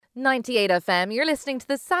98 FM, you're listening to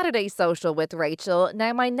the Saturday Social with Rachel.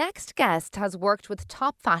 Now, my next guest has worked with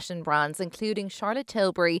top fashion brands, including Charlotte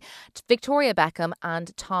Tilbury, Victoria Beckham,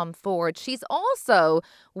 and Tom Ford. She's also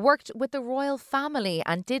worked with the royal family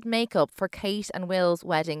and did makeup for Kate and Will's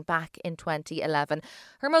wedding back in 2011.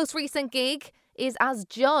 Her most recent gig is as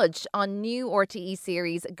judge on new RTE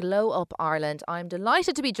series Glow Up Ireland. I'm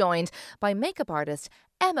delighted to be joined by makeup artist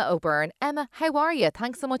Emma O'Byrne. Emma, how are you?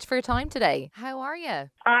 Thanks so much for your time today. How are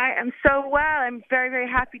you? I am so well. I'm very, very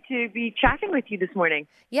happy to be chatting with you this morning.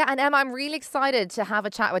 Yeah, and Emma, I'm really excited to have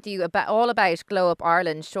a chat with you about Glow Up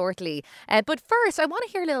Ireland shortly. But first, I want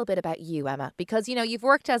to hear a little bit about you, Emma, because, you know, you've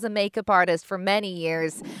worked as a makeup artist for many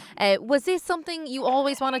years. Was this something you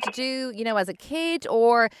always wanted to do, you know, as a kid,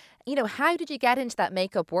 or how did you get into that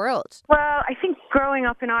makeup world? Well, I think growing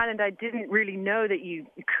up in Ireland, I didn't really know that you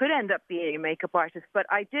could end up being a makeup artist, but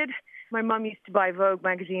I did. My mum used to buy Vogue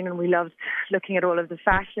magazine and we loved looking at all of the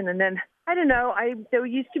fashion. And then, I don't know, there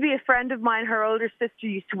used to be a friend of mine, her older sister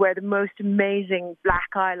used to wear the most amazing black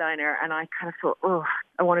eyeliner. And I kind of thought, oh,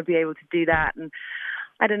 I want to be able to do that. And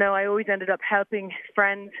I don't know, I always ended up helping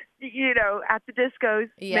friends, at the discos,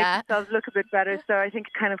 make themselves look a bit better. So I think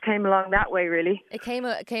it kind of came along that way, really. It came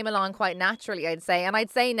along quite naturally, I'd say. And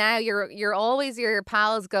I'd say now you're always your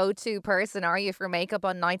pal's go-to person, are you, for makeup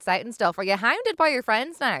on nights out and stuff? Are you hounded by your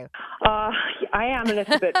friends now? I am a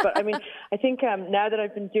little bit, but I mean, I think now that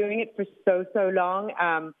I've been doing it for so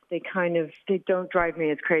long, they don't drive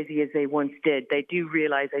me as crazy as they once did. They do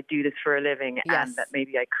realize I do this for a living, and that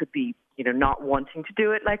maybe I could be, not wanting to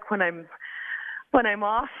do it like when I'm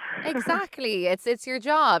off. Exactly. It's your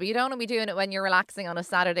job. You don't want to be doing it when you're relaxing on a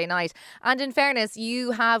Saturday night. And in fairness,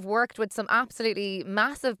 you have worked with some absolutely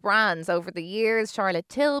massive brands over the years. Charlotte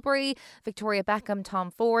Tilbury, Victoria Beckham,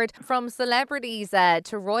 Tom Ford. From celebrities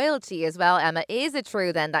to royalty as well, Emma. Is it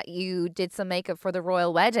true then that you did some makeup for the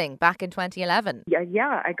royal wedding back in 2011?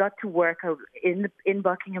 Yeah. I got to work in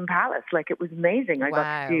Buckingham Palace. Like, it was amazing. I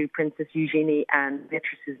got to do Princess Eugenie and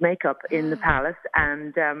Beatrice's makeup in the palace.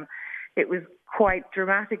 And it was quite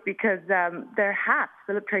dramatic because their hats,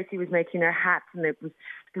 Philip Tracy was making their hats, and there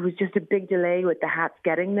was just a big delay with the hats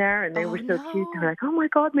getting there, and they were so cute. They were like, oh my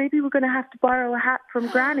God, maybe we're going to have to borrow a hat from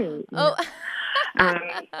Granny. Oh.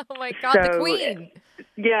 Oh my God, the Queen.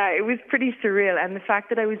 Yeah, it was pretty surreal. And the fact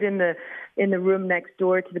that I was in the room next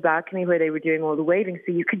door to the balcony where they were doing all the waving,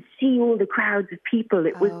 so you could see all the crowds of people.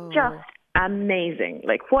 It was just amazing.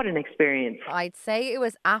 Like, what an experience. I'd say it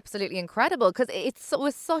was absolutely incredible because it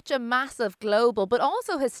was such a massive global but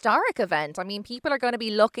also historic event. I mean, people are going to be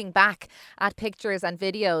looking back at pictures and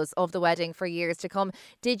videos of the wedding for years to come.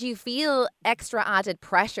 Did you feel extra added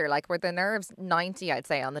pressure? Like, were the nerves 90, I'd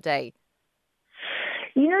say, on the day?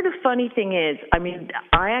 The funny thing is, I mean,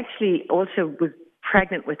 I actually also was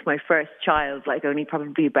pregnant with my first child, like only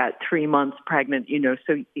probably about 3 months pregnant,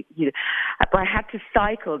 so but I had to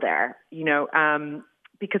cycle there,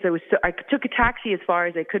 because I took a taxi as far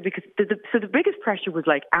as I could, because the biggest pressure was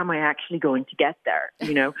like, am I actually going to get there,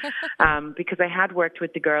 because I had worked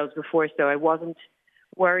with the girls before, so I wasn't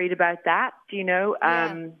worried about that,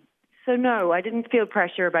 So no, I didn't feel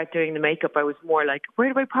pressure about doing the makeup. I was more like,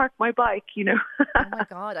 where do I park my bike, Oh my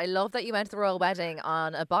God, I love that you went to the royal wedding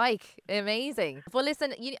on a bike. Amazing. Well,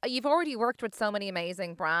 listen, you've already worked with so many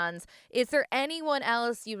amazing brands. Is there anyone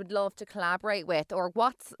else you would love to collaborate with, or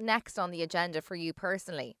what's next on the agenda for you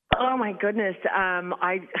personally? Oh my goodness,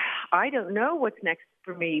 I don't know what's next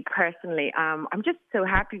for me personally. I'm just so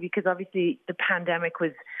happy because obviously the pandemic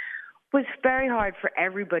was very hard for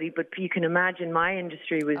everybody, but you can imagine my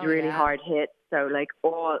industry was really hard hit. So like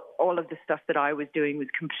all of the stuff that I was doing was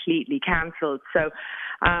completely cancelled. So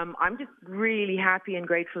I'm just really happy and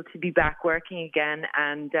grateful to be back working again.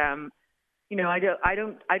 And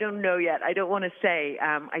I don't know yet. I don't want to say.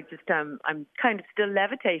 I'm kind of still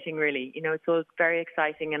levitating, really. It's all very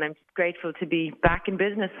exciting, and I'm just grateful to be back in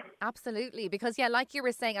business. Absolutely, because like you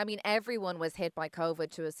were saying, I mean, everyone was hit by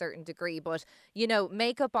COVID to a certain degree, but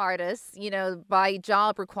makeup artists, by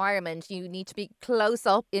job requirement, you need to be close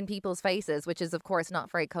up in people's faces, which is of course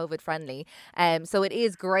not very COVID friendly. So it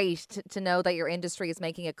is great to know that your industry is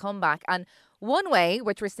making a comeback. And one way,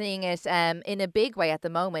 which we're seeing it in a big way at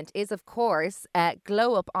the moment, is, of course,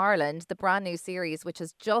 Glow Up Ireland, the brand new series, which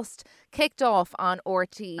has just kicked off on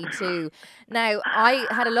RTE2. Now, I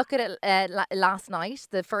had a look at it last night,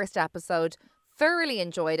 the first episode. Thoroughly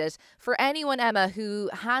enjoyed it. For anyone, Emma, who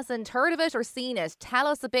hasn't heard of it or seen it, tell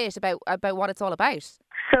us a bit about what it's all about.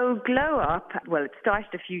 So Glow Up, well, it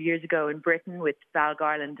started a few years ago in Britain with Val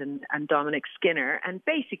Garland and Dominic Skinner. And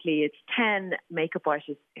basically it's 10 makeup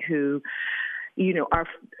artists who are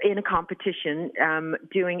in a competition,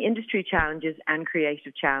 doing industry challenges and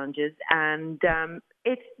creative challenges, and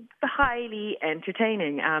it's highly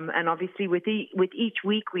entertaining. And obviously, with each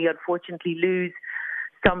week, we unfortunately lose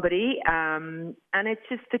somebody, and it's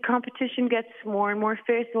just the competition gets more and more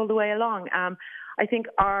fierce all the way along. I think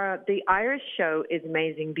the Irish show is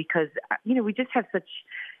amazing because we just have such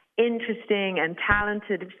interesting and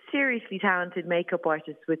talented, seriously talented makeup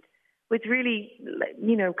artists with really,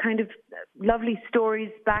 kind of lovely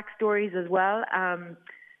stories, backstories as well.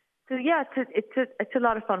 So yeah, it's a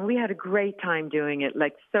lot of fun. We had a great time doing it,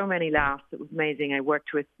 like so many laughs. It was amazing. I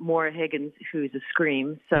worked with Maura Higgins, who's a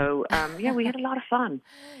scream. So we had a lot of fun.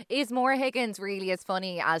 Is Maura Higgins really as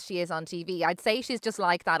funny as she is on TV? I'd say she's just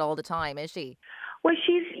like that all the time, is she? Well,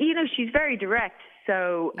 she's very direct.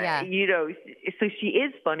 So, yeah. So she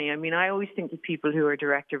is funny. I mean, I always think that people who are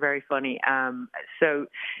direct are very funny.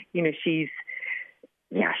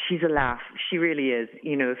 She's a laugh. She really is.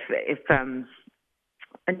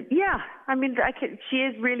 She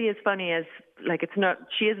is really as funny as,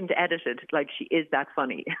 she isn't edited, she is that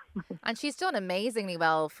funny. And she's done amazingly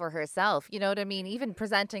well for herself, you know what I mean? Even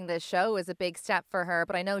presenting this show is a big step for her,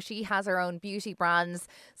 but I know she has her own beauty brands,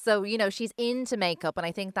 so, she's into makeup, and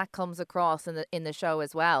I think that comes across in the show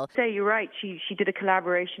as well. So you're right, she did a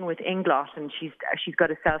collaboration with Inglot, and she's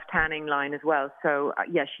got a self-tanning line as well, so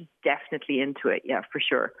she's definitely into it, yeah, for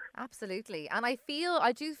sure. Absolutely. And I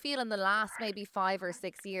do feel in the last maybe 5 or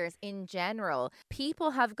 6 years in general,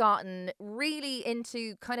 people have gotten really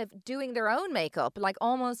into kind of doing their own makeup, like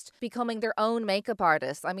almost becoming their own makeup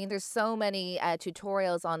artists. I mean, there's so many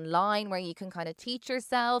tutorials online where you can kind of teach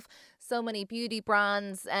yourself, so many beauty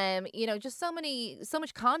brands, just so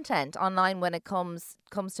much content online when it comes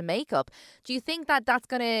to makeup. Do you think that that's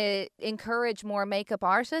going to encourage more makeup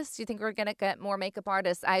artists? Do you think we're going to get more makeup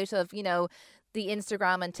artists out of, the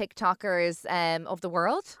Instagram and TikTokers of the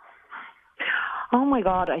world? Oh my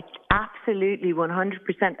God, I absolutely 100%.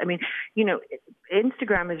 I mean,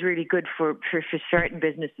 Instagram is really good for certain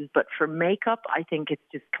businesses, but for makeup, I think it's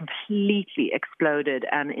just completely exploded.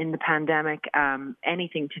 And in the pandemic,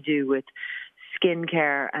 anything to do with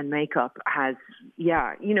skincare and makeup has,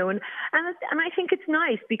 and I think it's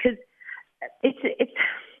nice because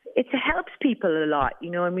it helps people a lot.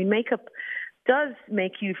 Makeup does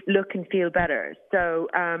make you look and feel better. So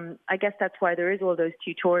I guess that's why there is all those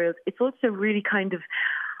tutorials. It's also really kind of,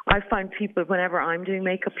 I find people, whenever I'm doing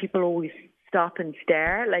makeup, people always stop and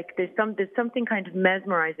stare. Like there's something kind of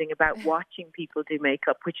mesmerizing about watching people do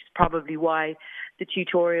makeup, which is probably why the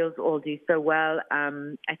tutorials all do so well.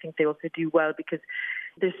 I think they also do well because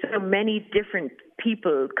there's so many different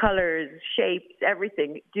people, colors, shapes,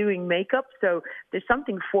 everything doing makeup. So there's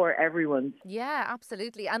something for everyone. Yeah,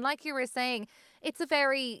 absolutely. And like you were saying, it's a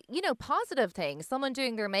very, positive thing. Someone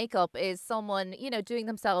doing their makeup is someone, doing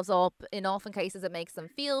themselves up. In often cases, it makes them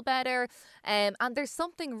feel better. And there's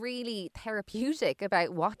something really therapeutic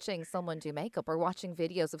about watching someone do makeup or watching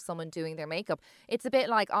videos of someone doing their makeup. It's a bit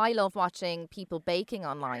like I love watching people baking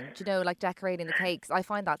online, like decorating the cakes. I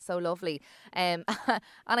find that so lovely. And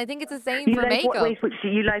I think it's the same for makeup. Do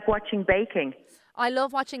you like watching baking? I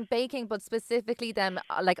love watching baking, but specifically them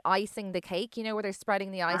icing the cake, where they're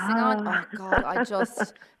spreading the icing on. Oh, God,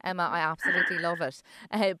 Emma, I absolutely love it.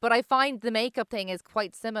 But I find the makeup thing is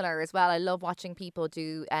quite similar as well. I love watching people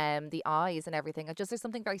do the eyes and everything. There's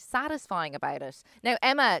something very satisfying about it. Now,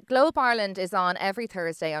 Emma, Glow Up Ireland is on every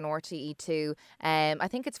Thursday on RTE2. I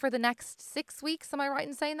think it's for the next 6 weeks. Am I right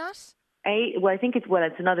in saying that? 8. Well, I think it's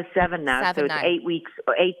another 7 now. So it's 8 weeks,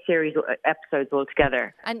 or 8 series episodes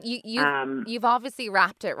altogether. And you've obviously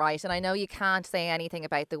wrapped it, right? And I know you can't say anything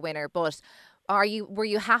about the winner, but were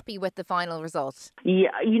you happy with the final result? Yeah,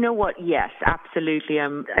 you know what? Yes, absolutely.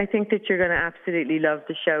 I think that you're going to absolutely love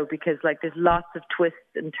the show because there's lots of twists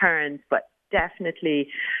and turns, but definitely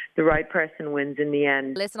the right person wins in the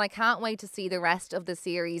end. Listen, I can't wait to see the rest of the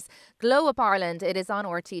series. Glow Up Ireland, it is on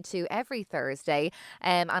RTE2 every Thursday.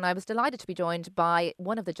 And I was delighted to be joined by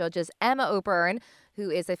one of the judges, Emma O'Byrne, who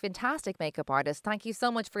is a fantastic makeup artist. Thank you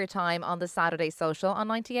so much for your time on the Saturday Social on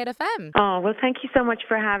 98 FM. Oh, well, thank you so much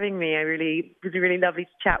for having me. It was really lovely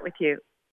to chat with you.